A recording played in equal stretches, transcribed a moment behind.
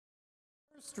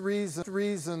First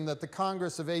reason that the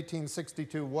Congress of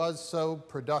 1862 was so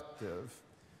productive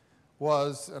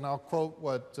was, and I'll quote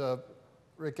what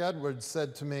Rick Edwards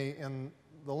said to me in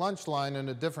the lunch line in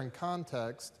a different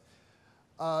context,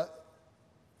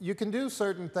 you can do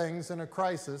certain things in a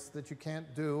crisis that you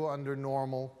can't do under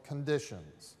normal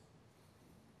conditions.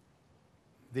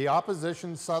 The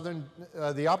opposition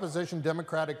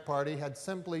Democratic Party had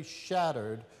simply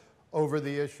shattered over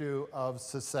the issue of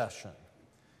secession.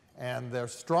 And their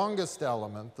strongest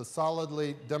element, the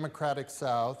solidly Democratic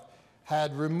South,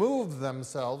 had removed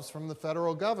themselves from the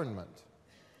federal government.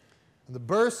 And the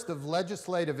burst of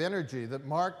legislative energy that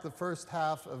marked the first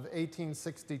half of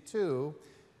 1862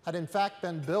 had in fact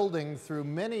been building through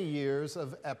many years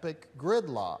of epic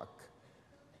gridlock.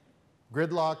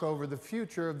 Gridlock over the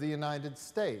future of the United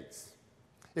States.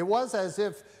 It was as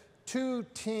if two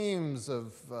teams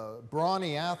of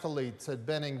brawny athletes had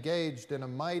been engaged in a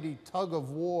mighty tug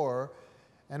of war,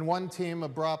 and one team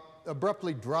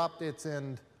abruptly dropped its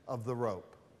end of the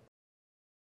rope.